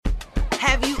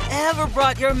Have you ever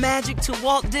brought your magic to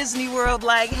Walt Disney World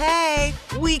like, hey,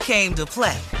 we came to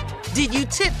play? Did you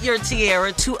tip your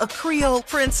tiara to a Creole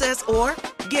princess or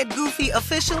get goofy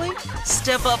officially?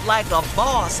 Step up like a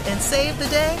boss and save the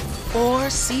day? Or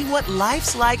see what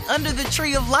life's like under the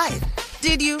tree of life?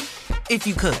 Did you? If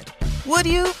you could. Would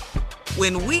you?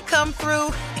 When we come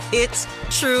through, it's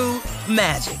true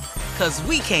magic. 'Cause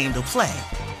we came to play.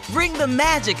 Bring the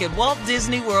magic at Walt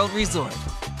Disney World Resort.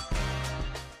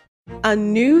 A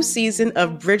new season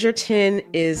of Bridgerton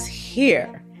is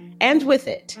here. And with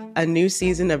it, a new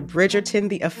season of Bridgerton,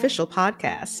 the official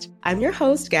podcast. I'm your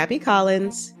host, Gabby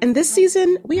Collins, and this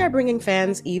season, we are bringing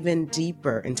fans even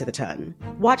deeper into the ton.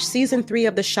 Watch season 3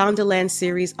 of the Shondaland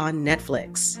series on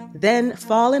Netflix. Then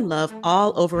fall in love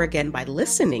all over again by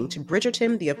listening to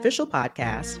Bridgerton, the official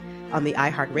podcast, on the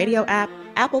iHeartRadio app,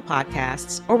 Apple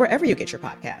Podcasts, or wherever you get your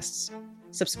podcasts.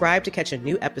 Subscribe to catch a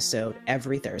new episode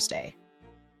every Thursday.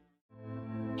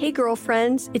 Hey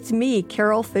girlfriends, it's me,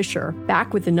 Carol Fisher,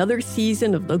 back with another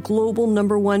season of the global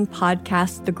 #1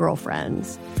 podcast, The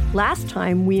Girlfriends. Last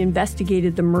time, we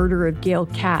investigated the murder of Gail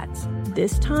Katz.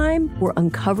 This time, we're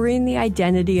uncovering the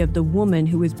identity of the woman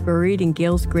who was buried in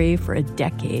Gail's grave for a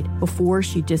decade before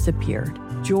she disappeared.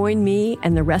 Join me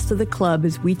and the rest of the club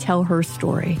as we tell her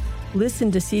story. Listen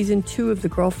to Season 2 of The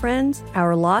Girlfriends,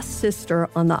 Our Lost Sister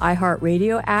on the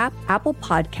iHeartRadio app, Apple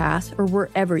Podcasts, or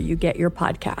wherever you get your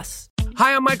podcasts.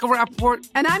 Hi, I'm Michael Rappaport.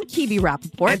 And I'm Kibi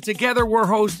Rappaport. And together we're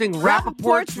hosting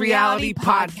Rappaport's Reality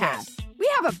Podcast. We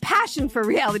have a passion for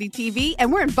reality TV,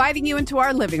 and we're inviting you into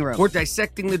our living room. We're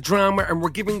dissecting the drama, and we're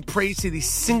giving praise to the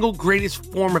single greatest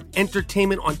form of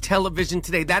entertainment on television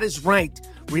today. That is right.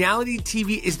 Reality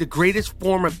TV is the greatest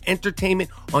form of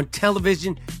entertainment on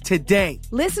television today.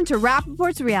 Listen to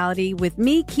Rappaport's Reality with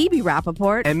me, Kibi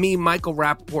Rappaport. And me, Michael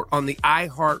Rappaport, on the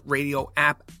iHeartRadio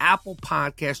app, Apple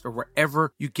Podcast, or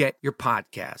wherever you get your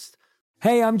podcast.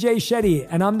 Hey, I'm Jay Shetty,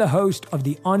 and I'm the host of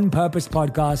the On Purpose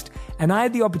podcast, and I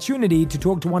had the opportunity to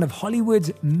talk to one of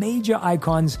Hollywood's major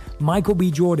icons, Michael B.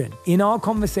 Jordan. In our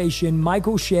conversation,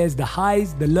 Michael shares the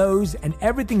highs, the lows, and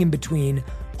everything in between,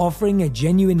 offering a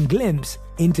genuine glimpse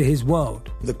into his world.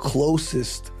 The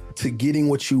closest to getting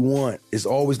what you want is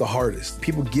always the hardest.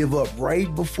 People give up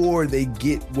right before they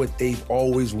get what they've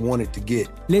always wanted to get.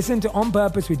 Listen to On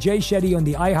Purpose with Jay Shetty on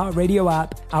the iHeartRadio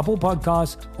app, Apple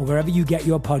Podcasts, or wherever you get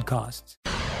your podcasts.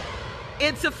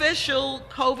 It's official.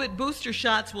 COVID booster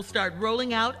shots will start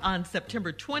rolling out on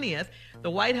September 20th. The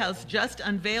White House just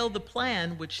unveiled the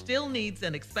plan, which still needs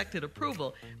an expected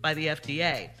approval by the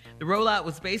FDA. The rollout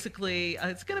was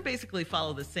it's going to basically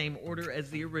follow the same order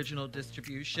as the original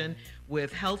distribution,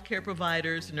 with healthcare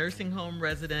providers, nursing home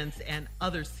residents, and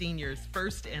other seniors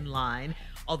first in line.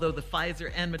 Although the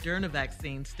Pfizer and Moderna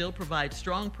vaccines still provide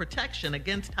strong protection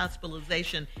against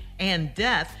hospitalization and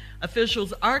death,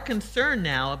 officials are concerned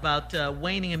now about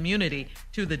waning immunity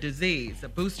to the disease. A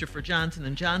booster for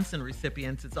Johnson & Johnson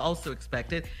recipients is also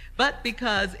expected, but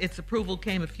because its approval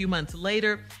came a few months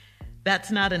later,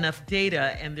 that's not enough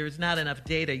data, and there's not enough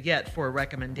data yet for a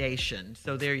recommendation.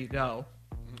 So there you go.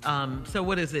 So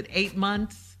what is it, 8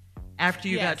 months after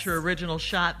you got your original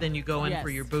shot, then you go in for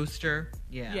your booster?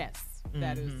 Yeah. Yes.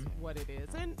 That is what it is.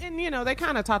 And you know, they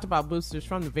kind of talked about boosters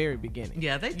from the very beginning.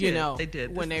 Yeah, they did. You know, they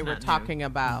did. When they were talking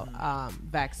about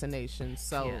vaccinations.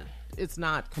 So it's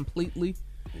not completely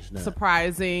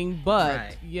surprising,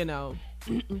 but, you know,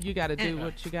 you got to do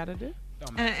what you got to do.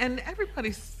 And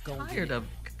everybody's tired of,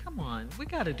 come on, we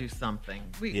got to do something.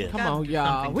 Come on,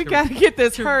 y'all. We got to get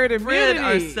this herd immunity.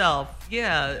 Rid ourselves.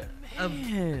 Yeah.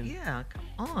 Come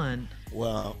on.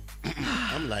 Well,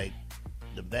 I'm like,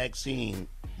 the vaccine,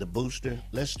 the booster,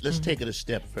 let's take it a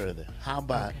step further. How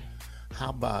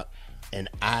about an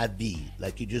IV?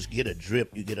 Like, you just get a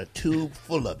drip, you get a tube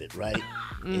full of it, right?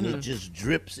 And it just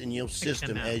drips in your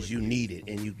system as you need it,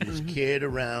 and you just carry it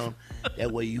around.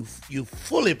 That way you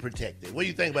fully protected. What do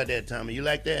you think about that, Tommy? You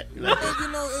like that? You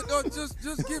know,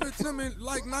 just give it to me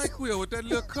like NyQuil with that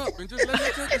little cup, and just let me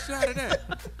take a shot of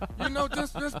that. You know,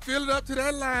 just fill it up to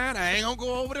that line. I ain't gonna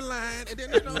go over the line, and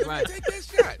then, you know, let me take that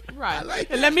shot. Right.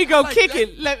 Like and let me go kick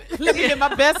it. Let me get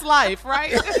my best life,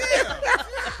 right?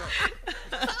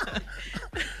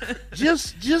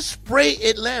 Just spray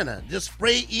Atlanta. Just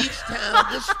spray each town.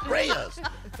 Just spray us.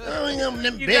 I ain't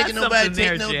begging nobody to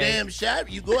take no damn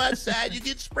shot. You go outside, you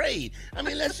get sprayed. I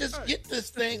mean, let's just get this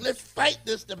thing. Let's fight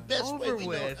this the best way we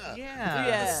know how.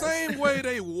 Yeah. The same way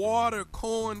they water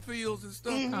cornfields and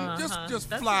stuff. Just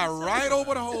fly right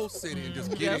over the whole city and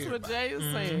just get in. That's what Jay is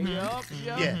saying.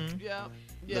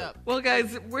 Yep. Well,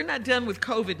 guys, we're not done with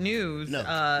COVID news.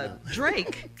 No.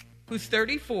 Drake, who's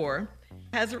 34,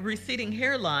 has a receding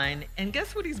hairline, and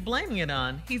guess what he's blaming it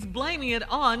on? He's blaming it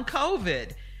on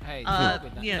COVID. Hey,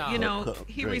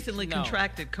 he recently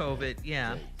contracted COVID.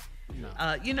 Yeah.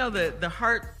 The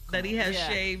heart that he has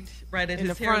shaved right at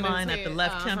his hairline at the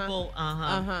left temple.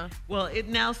 Well, it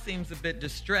now seems a bit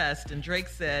distressed. And Drake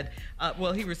said,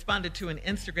 he responded to an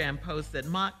Instagram post that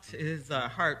mocked his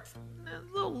heart,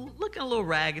 looking a little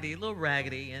raggedy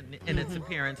in its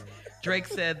appearance. Drake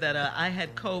said that I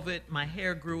had COVID, my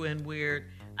hair grew in weird,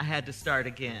 I had to start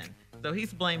again. So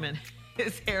he's blaming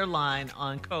his hairline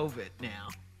on COVID now.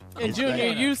 And Junior,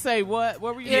 you say what?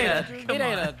 What were you saying? It ain't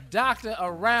a doctor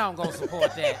around gonna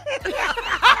support that.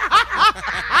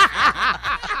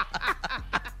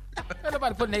 Ain't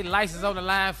nobody putting their license on the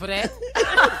line for that.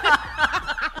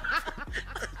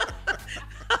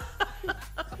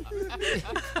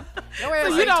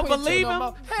 So you don't believe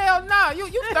him? Hell no.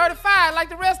 You 35 like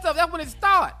the rest of them. That's when it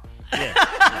starts.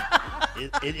 Yeah.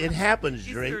 It happens,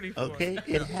 Drake. Okay?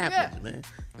 It happens, man.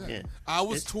 Yeah. I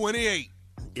was 28.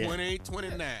 28,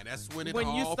 29. That's when it all...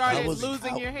 When you started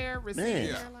losing your hair, receding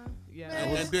your hairline? Yeah.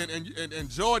 And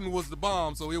Jordan was the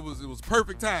bomb, so it was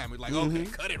perfect time. It's like, okay,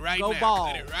 cut it right now. Ball.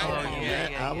 Cut it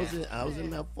right now. I was in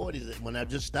my 40s when I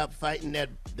just stopped fighting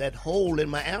that hole in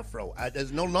my afro.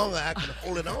 There's no longer I can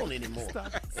hold it on anymore.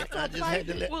 I just had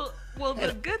to let... Well,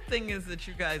 the good thing is that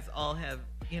you guys all have,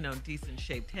 decent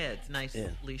shaped heads,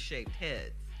 nicely shaped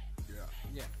heads.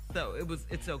 Yeah. So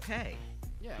it's okay.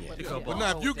 Yeah, but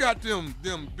now if you got them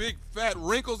big fat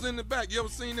wrinkles in the back, you ever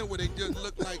seen them where they just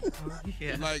look like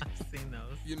I've seen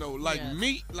those. Like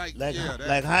meat, like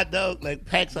hot dog, like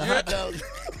packs of hot dogs.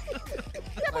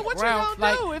 But what you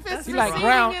gonna do if it's like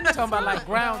ground? Talking about like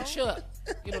ground chuck,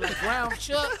 like ground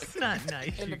chuck. It's not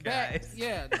nice, in the you back. guys.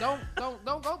 Yeah, don't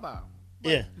go by them.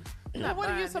 Yeah. Now,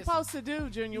 what are you supposed to do,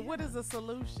 Junior? What is the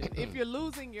solution? If you're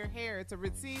losing your hair, it's a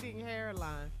receding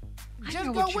hairline.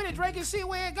 Just go with it, Drake, and see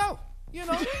where it go.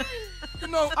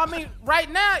 I mean, right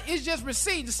now it's just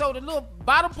receding. So the little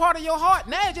bottom part of your heart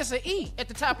now it's just an E at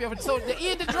the top of your. So the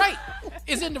end of Drake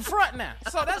is in the front now.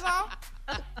 So that's all.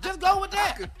 Just go with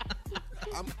that.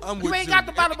 I'm you ain't got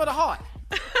the bottom of the heart.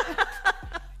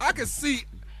 I could see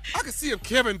if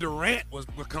Kevin Durant was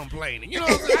complaining. You know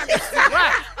what I'm saying?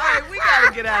 Right. All right, we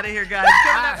gotta get out of here, guys.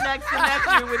 Coming up next, the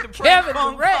nephew with the prank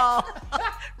phone call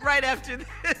right after this.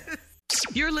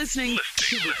 You're listening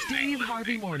to the Steve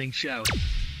Harvey Morning Show.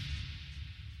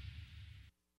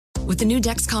 With the new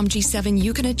Dexcom G7,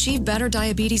 you can achieve better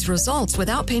diabetes results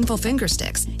without painful finger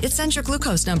sticks. It sends your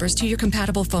glucose numbers to your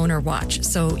compatible phone or watch,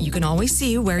 so you can always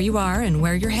see where you are and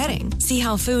where you're heading. See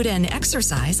how food and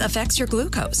exercise affects your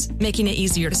glucose, making it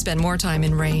easier to spend more time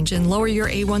in range and lower your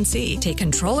A1C. Take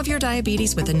control of your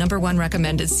diabetes with the #1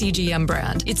 recommended CGM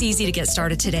brand. It's easy to get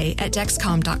started today at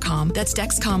Dexcom.com. That's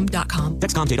Dexcom.com.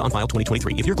 Dexcom data on file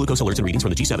 2023. If your glucose alerts and readings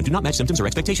from the G7 do not match symptoms or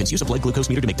expectations, use a blood glucose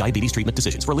meter to make diabetes treatment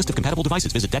decisions. For a list of compatible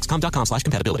devices, visit Dexcom.com/compatibility.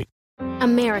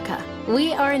 America.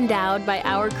 We are endowed by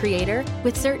our Creator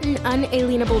with certain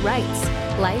unalienable rights: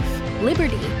 life,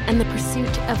 liberty, and the pursuit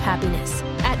of happiness.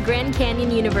 At Grand Canyon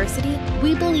University,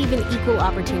 we believe in equal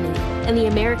opportunity, and the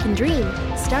American dream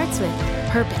starts with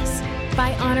purpose.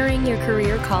 By honoring your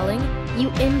career calling, you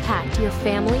impact your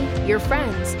family, your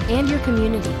friends, and your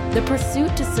community. The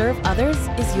pursuit to serve others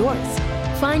is yours.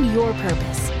 Find your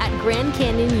purpose at Grand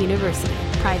Canyon University.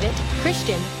 Private,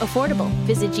 Christian, affordable.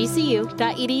 Visit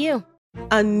gcu.edu.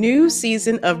 A new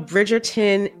season of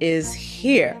Bridgerton is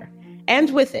here.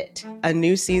 And with it, a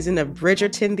new season of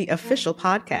Bridgerton, the official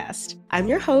podcast. I'm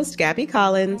your host, Gabby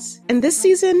Collins, and this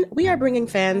season, we are bringing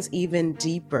fans even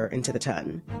deeper into the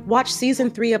ton. Watch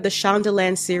season 3 of the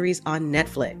Shondaland series on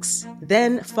Netflix.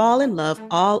 Then fall in love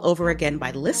all over again by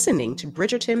listening to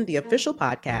Bridgerton, the official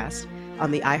podcast,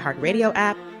 on the iHeartRadio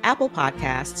app, Apple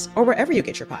Podcasts, or wherever you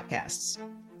get your podcasts.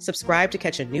 Subscribe to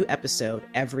catch a new episode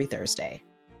every Thursday.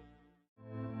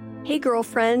 Hey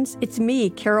girlfriends, it's me,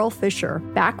 Carol Fisher,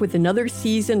 back with another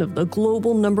season of the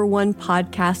global #1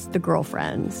 podcast, The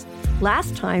Girlfriends.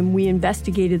 Last time, we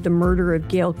investigated the murder of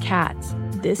Gail Katz.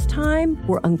 This time,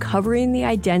 we're uncovering the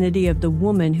identity of the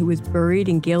woman who was buried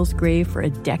in Gail's grave for a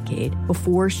decade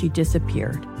before she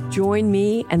disappeared. Join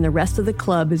me and the rest of the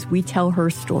club as we tell her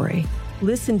story.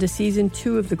 Listen to Season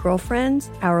 2 of The Girlfriends,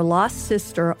 Our Lost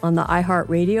Sister on the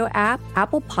iHeartRadio app,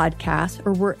 Apple Podcasts,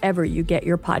 or wherever you get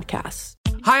your podcasts.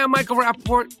 Hi, I'm Michael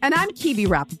Rappaport. And I'm Kibi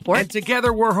Rappaport. And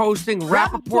together we're hosting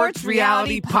Rappaport's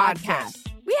Reality Podcast.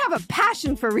 We have a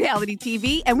passion for reality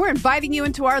TV, and we're inviting you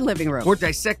into our living room. We're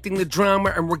dissecting the drama,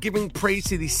 and we're giving praise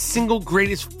to the single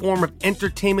greatest form of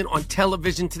entertainment on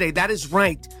television today. That is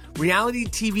right. Reality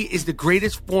TV is the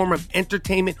greatest form of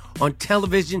entertainment on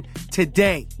television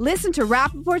today. Listen to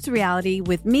Rappaport's Reality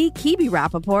with me, Kibi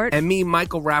Rappaport. And me,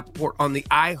 Michael Rappaport, on the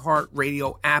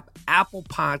iHeartRadio app, Apple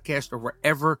Podcast, or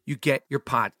wherever you get your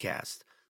podcast.